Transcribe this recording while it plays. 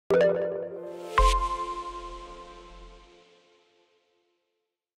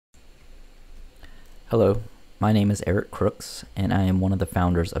Hello, my name is Eric Crooks, and I am one of the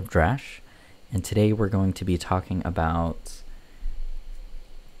founders of Drash, and today we're going to be talking about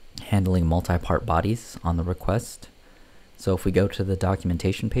handling multi-part bodies on the request. So if we go to the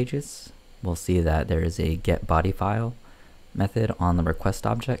documentation pages, we'll see that there is a getBodyFile method on the request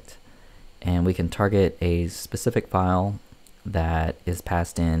object, and we can target a specific file that is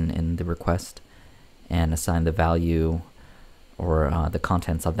passed in the request and assign the value or the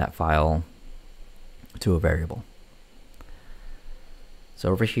contents of that file to a variable. So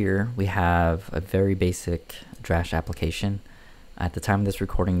over here we have a very basic Drash application. At the time of this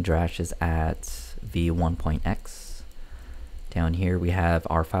recording, Drash is at v1.x. Down here we have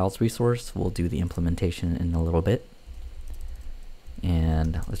our files resource. We'll do the implementation in a little bit.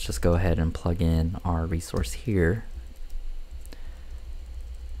 And let's just go ahead and plug in our resource here.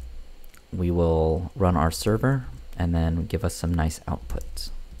 We will run our server and then give us some nice outputs.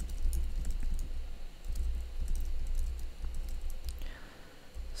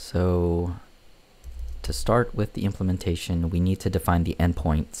 So to start with the implementation, we need to define the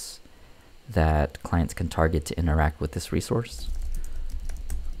endpoints that clients can target to interact with this resource.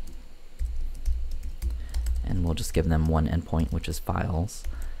 And we'll just give them one endpoint, which is files.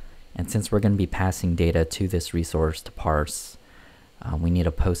 And since we're going to be passing data to this resource to parse, we need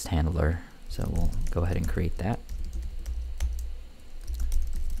a post handler. So we'll go ahead and create that.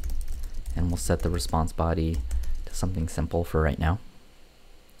 And we'll set the response body to something simple for right now.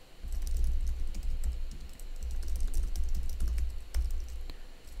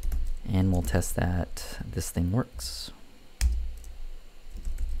 And we'll test that this thing works.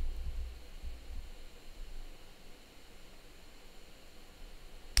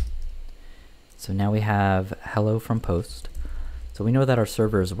 So now we have hello from post. So we know that our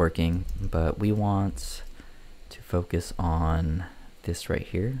server is working, but we want to focus on this right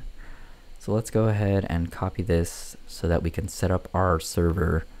here. So let's go ahead and copy this so that we can set up our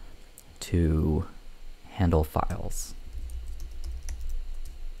server to handle files.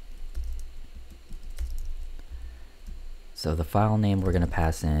 So the file name we're going to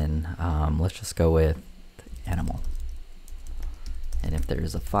pass in, let's just go with animal. And if there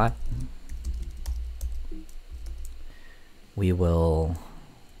is a file, we will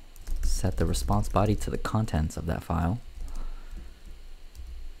set the response body to the contents of that file.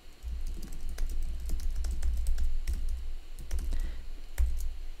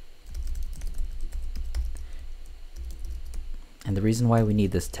 And the reason why we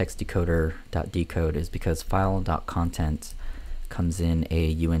need this text decoder.decode is because file.content comes in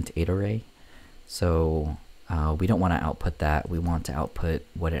a uint8 array. So we don't want to output that. We want to output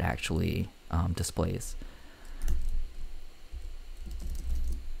what it actually displays.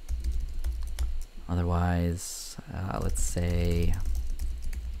 Otherwise, let's say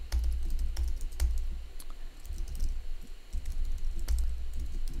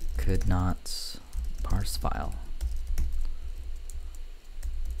could not parse file.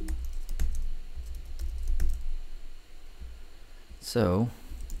 So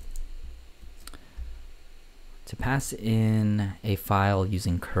to pass in a file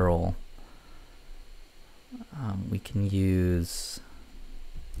using curl, we can use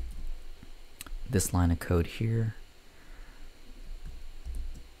this line of code here.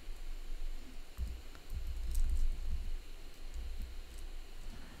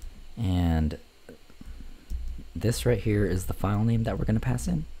 And this right here is the file name that we're going to pass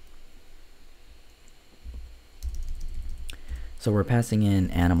in. So we're passing in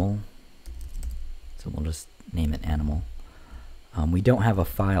animal, so we'll just name it animal. We don't have a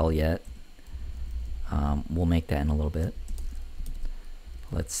file yet. We'll make that in a little bit.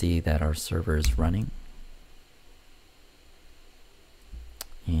 Let's see that our server is running.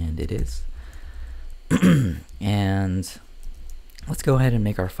 And it is. And let's go ahead and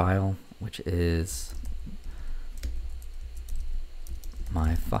make our file, which is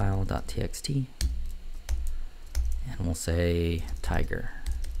myfile.txt. And we'll say tiger.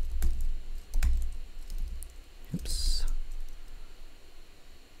 Oops.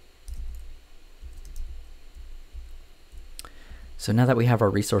 So now that we have our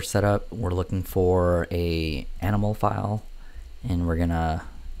resource set up, we're looking for a animal file, and we're gonna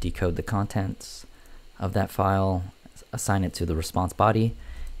decode the contents of that file, assign it to the response body,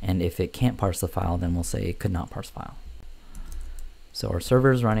 and if it can't parse the file, then we'll say it could not parse file. So our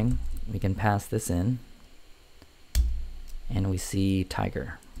server is running. We can pass this in. And we see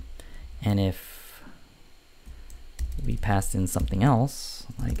tiger. And if we passed in something else,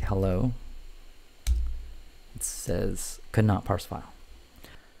 like hello, it says could not parse file.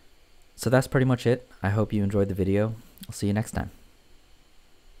 So that's pretty much it. I hope you enjoyed the video. I'll see you next time.